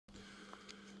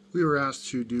We were asked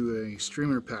to do a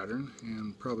streamer pattern,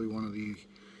 and probably one of the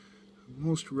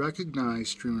most recognized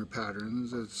streamer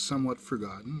patterns that's somewhat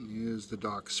forgotten is the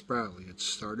dock Spratley. It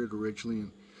started originally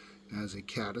as a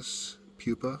cassis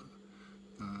pupa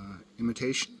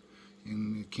imitation,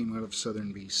 and it came out of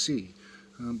southern BC.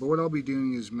 But what I'll be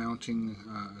doing is mounting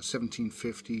a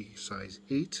 1750 size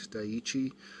 8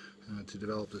 Daiichi to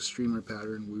develop the streamer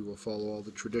pattern. We will follow all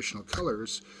the traditional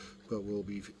colors, but we'll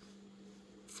be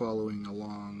following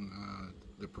along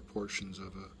the proportions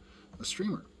of a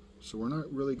streamer. So we're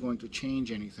not really going to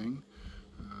change anything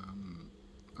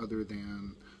other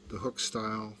than the hook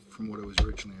style from what it was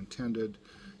originally intended,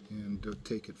 and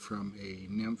take it from a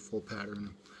nymphal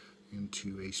pattern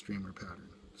into a streamer pattern.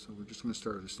 So we're just going to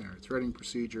start with a standard threading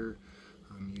procedure.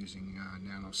 I'm using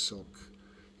nano silk,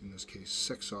 in this case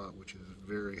 6/0, which is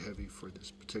very heavy for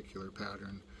this particular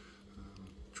pattern.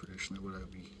 Traditionally what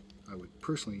I would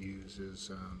personally use is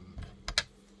a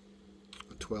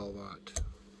 12/0,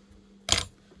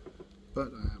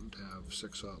 but I happen to have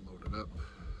 6/0 loaded up,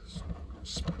 so I'm going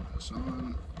to spin this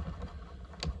on.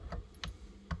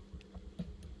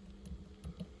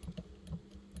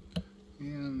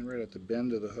 And right at the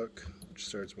bend of the hook, which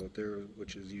starts about there,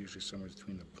 which is usually somewhere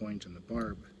between the point and the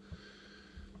barb,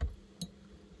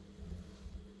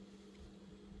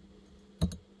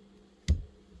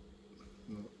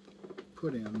 we'll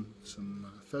put in some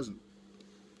pheasant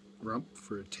rump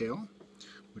for a tail,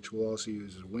 which we'll also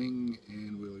use as a wing,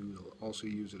 and we'll also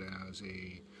use it as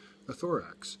a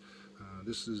thorax.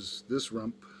 This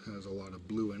rump has a lot of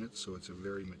blue in it, so it's a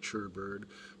very mature bird,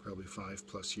 probably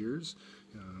 5+ years.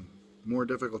 More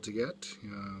difficult to get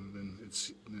than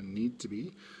need to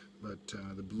be, but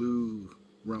the blue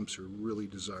rumps are really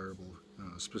desirable,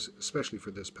 especially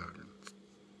for this pattern.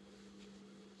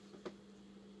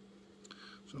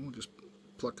 So we'll just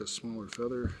pluck a smaller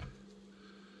feather,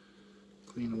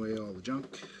 clean away all the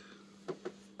junk,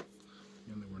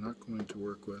 and that we're not going to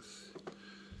work with,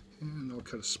 and I'll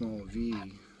cut a small V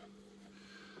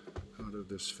out of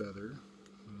this feather,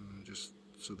 just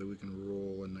so that we can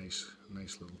roll a nice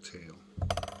little tail.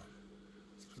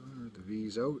 So the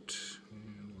V's out,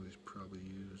 and we'll probably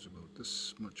use about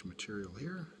this much material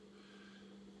here.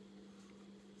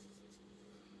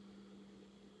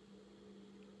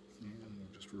 And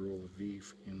we'll just roll a V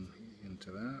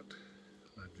into that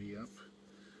V up.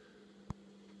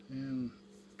 And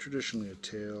traditionally a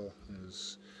tail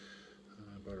is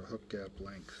about a hook gap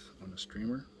length on a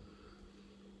streamer.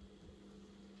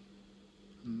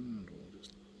 And we'll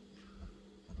just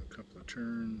a couple of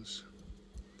turns,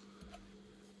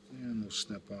 and we'll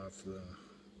snip off the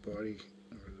body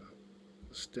or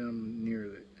the stem near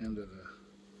the end of the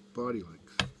body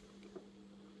length.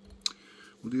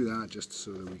 We'll do that just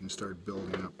so that we can start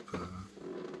building up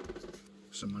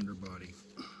some underbody.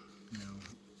 Now,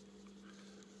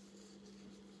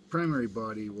 primary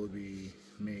body will be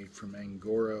made from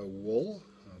Angora wool,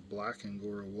 black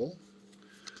Angora wool.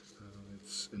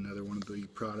 It's another one of the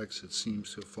products that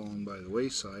seems to have fallen by the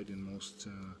wayside in most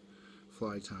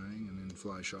fly tying, and in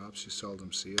fly shops you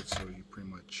seldom see it, so you pretty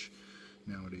much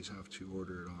nowadays have to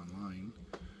order it online.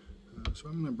 So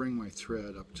I'm going to bring my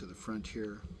thread up to the front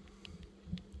here,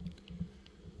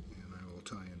 and I will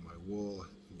tie in my wool.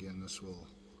 Again, this will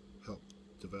help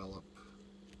develop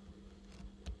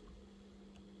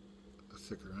a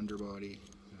thicker underbody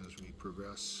as we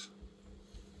progress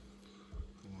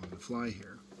along the fly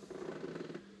here.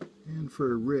 And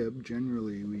for a rib,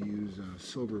 generally we use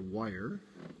silver wire.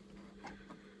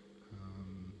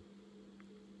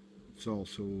 It's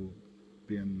also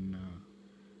been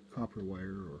copper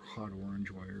wire or hot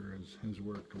orange wire has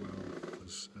worked well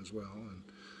as well, and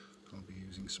I'll be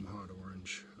using some hot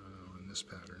orange on this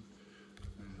pattern.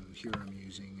 And here I'm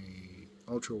using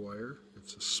a ultra wire.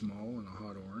 It's a small and a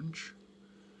hot orange.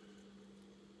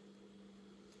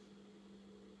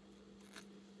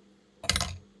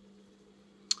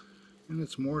 And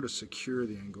it's more to secure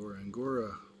the Angora.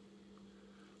 Angora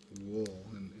wool,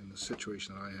 in the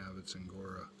situation that I have, it's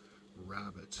Angora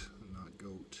rabbit and not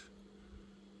goat.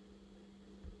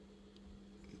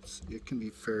 It can be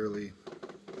fairly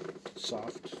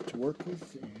soft to work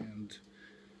with, and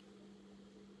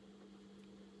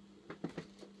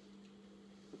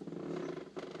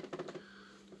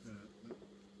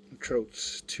the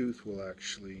trout's tooth will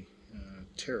actually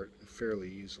tear it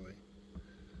fairly easily.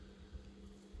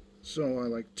 So I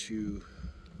like to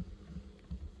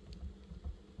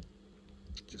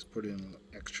just put in an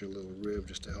extra little rib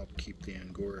just to help keep the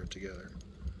Angora together.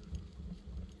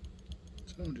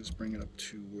 So I'll just bring it up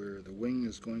to where the wing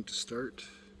is going to start,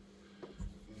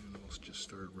 and we'll just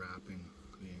start wrapping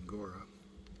the Angora.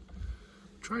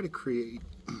 Try to create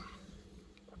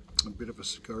a bit of a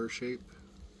cigar shape.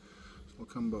 So we'll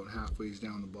come about halfway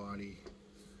down the body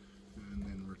and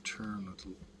then return with a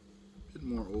bit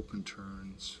more open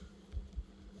turns,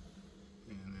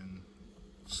 and then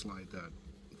slide that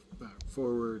back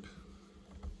forward.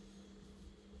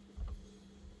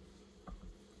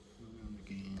 And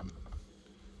again.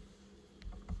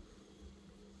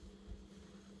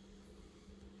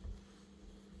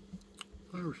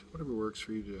 Whatever works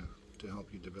for you to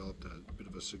help you develop that bit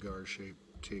of a cigar shape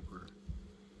taper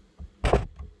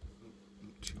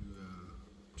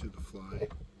to the fly.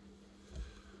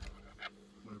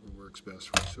 Whatever works best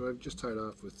for you. So I've just tied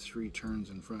off with 3 turns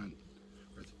in front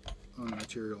on the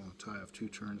material, and tie off 2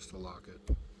 turns to lock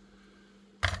it.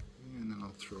 And then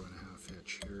I'll throw in a half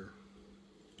hitch here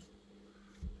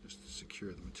just to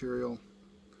secure the material.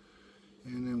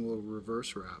 And then we'll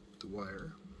reverse wrap the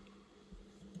wire.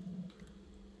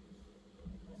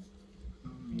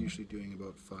 I'm usually doing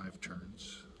about 5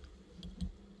 turns.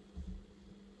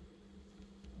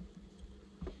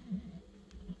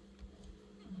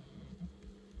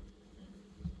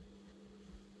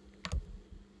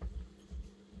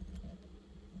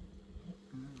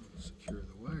 Secure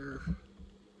the wire.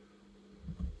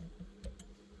 So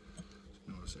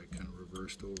notice I kind of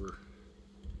reversed over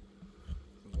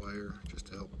the wire just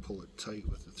to help pull it tight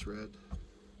with the thread.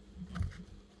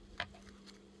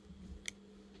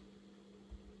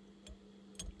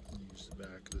 Use the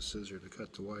back of the scissor to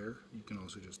cut the wire. You can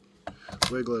also just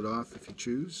wiggle it off if you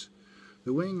choose.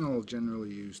 The wing, I'll generally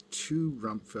use 2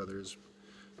 rump feathers,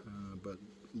 but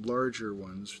larger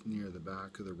ones near the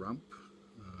back of the rump.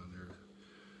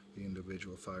 The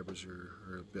individual fibers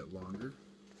are a bit longer.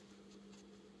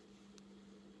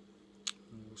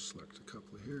 We'll select a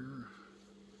couple here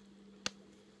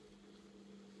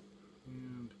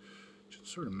and just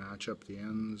sort of match up the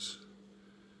ends,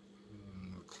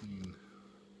 and we'll clean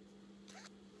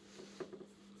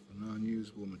the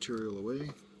non-usable material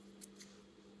away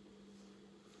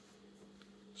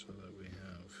so that we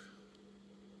have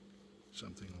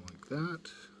something like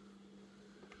that.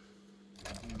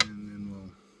 And then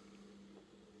we'll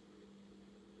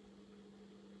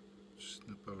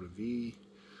snip out a V,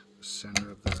 the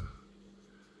center of the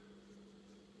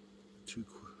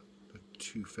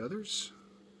two feathers,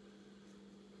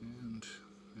 and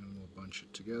then we'll bunch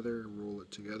it together, roll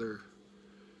it together,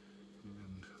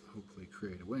 and hopefully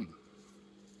create a wing.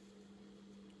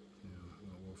 Now,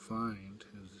 what we'll find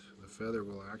is the feather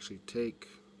will actually take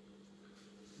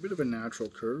a bit of a natural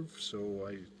curve, so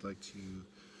I like to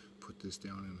put this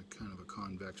down in a kind of a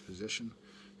convex position,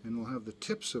 and we'll have the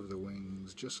tips of the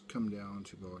wings just come down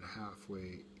to about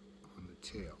halfway on the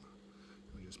tail.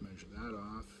 We just measure that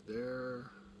off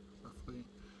there roughly,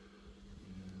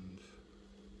 and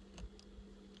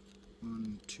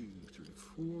 1, 2, 3,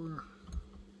 4.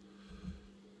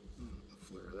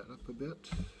 Flare that up a bit.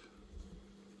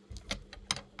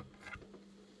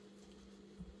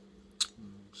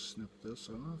 We'll snip this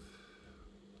off.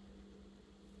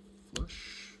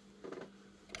 Flush.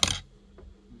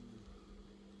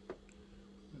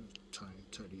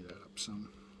 Tidy that up some.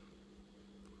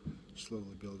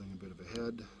 Slowly building a bit of a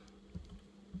head.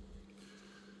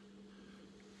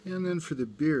 And then for the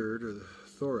beard or the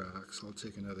thorax, I'll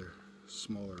take another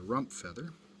smaller rump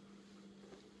feather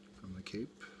from the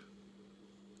cape.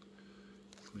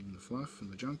 Clean the fluff and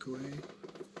the junk away.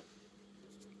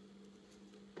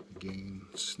 Again,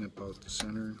 snip out the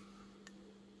center.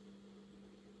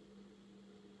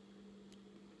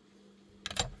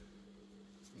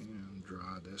 And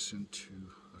draw this into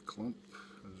a clump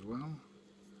as well.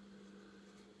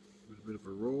 With a bit of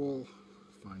a roll,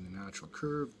 find the natural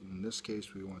curve. In this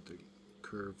case, we want the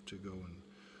curve to go in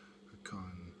a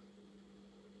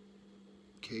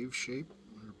concave shape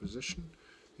or position,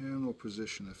 and we'll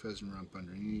position the pheasant rump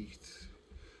underneath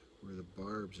where the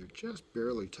barbs are just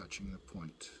barely touching the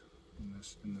point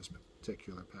in this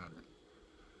particular pattern.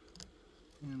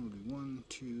 And we'll do 1,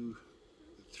 2,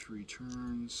 3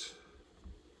 turns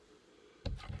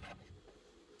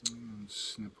and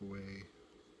snip away.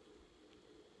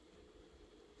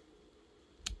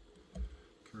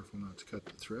 Careful not to cut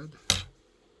the thread.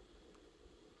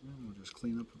 And we'll just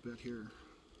clean up a bit here,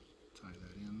 tie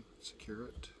that in, secure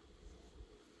it.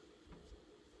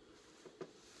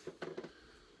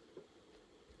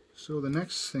 So the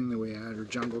next thing that we add are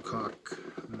jungle cock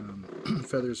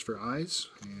feathers for eyes,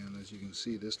 and as you can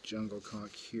see, this jungle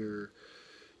cock here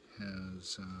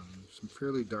has some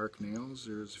fairly dark nails.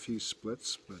 There's a few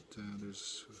splits, but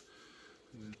there's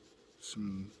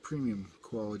some premium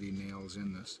quality nails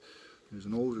in this. There's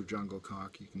an older jungle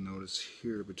cock you can notice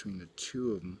here between the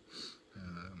two of them,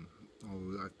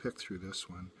 although I've picked through this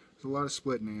one. There's a lot of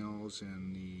split nails,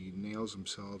 and the nails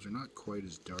themselves are not quite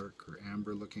as dark or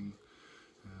amber looking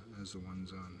as the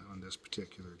ones on this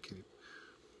particular cape.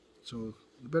 So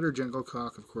the better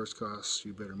junglecock, of course, costs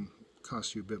you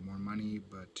a bit more money,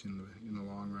 but in the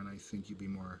long run, I think you'd be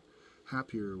more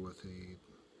happier with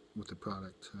the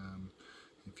product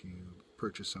if you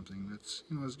purchase something that's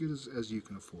as good as you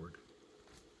can afford.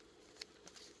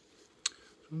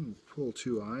 So I'm going to pull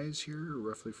two eyes here,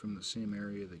 roughly from the same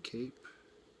area of the cape,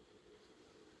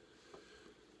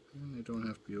 and they don't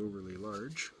have to be overly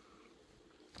large.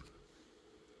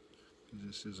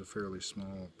 This is a fairly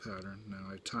small pattern. Now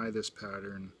I tie this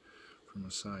pattern from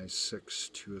a size 6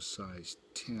 to a size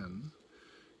 10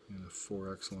 in a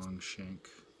 4x long shank,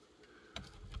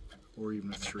 or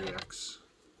even a 3x.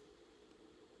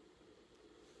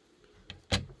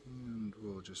 And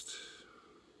we'll just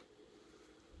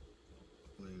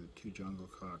lay the two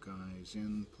junglecock eyes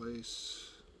in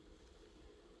place.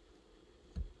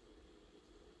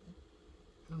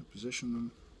 Kind of position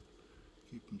them,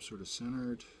 keep them sort of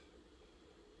centered.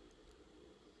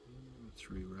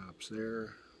 3 wraps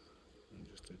there, and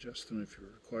just adjust them if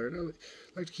you're required. I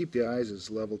like to keep the eyes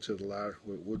as level to the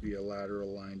what would be a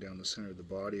lateral line down the center of the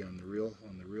body on the real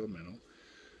minnow.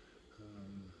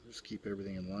 Just keep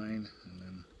everything in line, and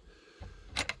then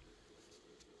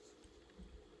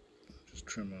just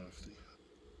trim off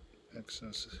the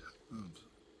excess of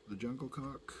the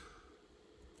junglecock,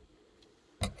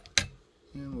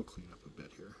 and we'll clean up a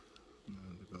bit here.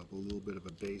 Develop a little bit of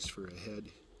a base for a head.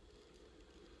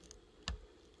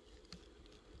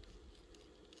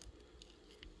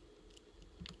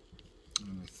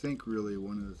 And I think really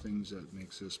one of the things that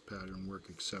makes this pattern work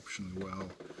exceptionally well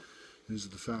is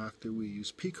the fact that we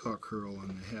use peacock curl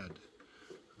on the head.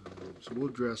 So we'll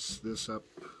dress this up.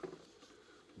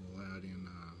 We'll add in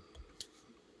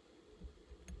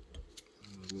a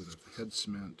little bit of head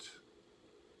cement,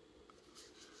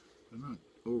 but not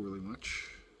overly much.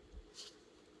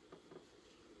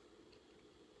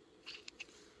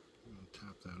 I'll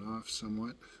tap that off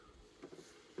somewhat,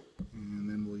 and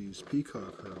then we'll use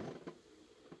peacock curl.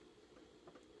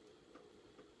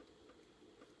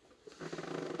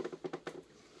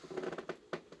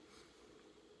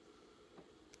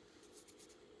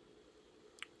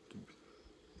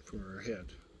 For our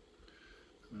head.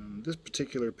 This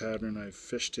particular pattern, I've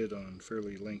fished it on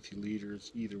fairly lengthy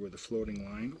leaders, either with a floating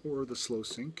line or the slow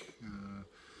sink,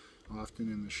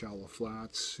 often in the shallow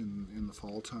flats in the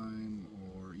fall time,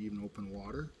 or even open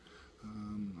water.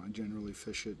 I generally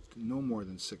fish it no more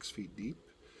than 6 feet deep,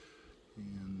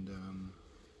 and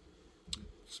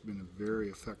it's been a very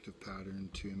effective pattern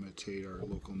to imitate our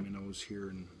local minnows here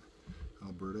in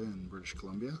Alberta and British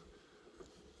Columbia.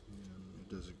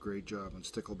 Does a great job on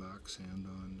sticklebacks and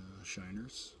on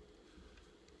shiners.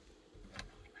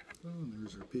 Oh, and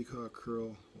there's our peacock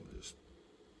curl. We'll just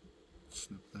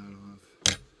snip that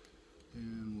off,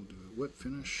 and we'll do a wet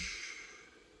finish.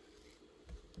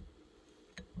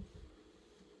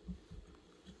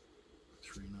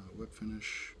 Three-knot wet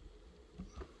finish,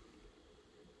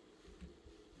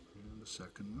 and the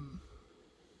second one.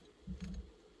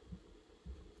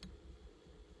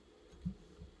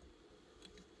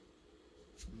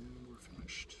 And we're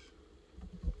finished.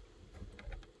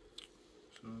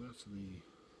 So that's the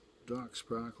dock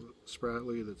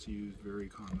Spratley that's used very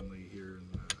commonly here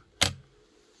in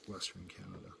Western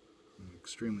Canada. An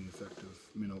extremely effective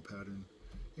minnow pattern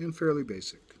and fairly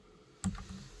basic.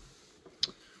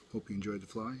 Hope you enjoyed the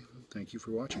fly. Thank you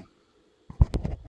for watching.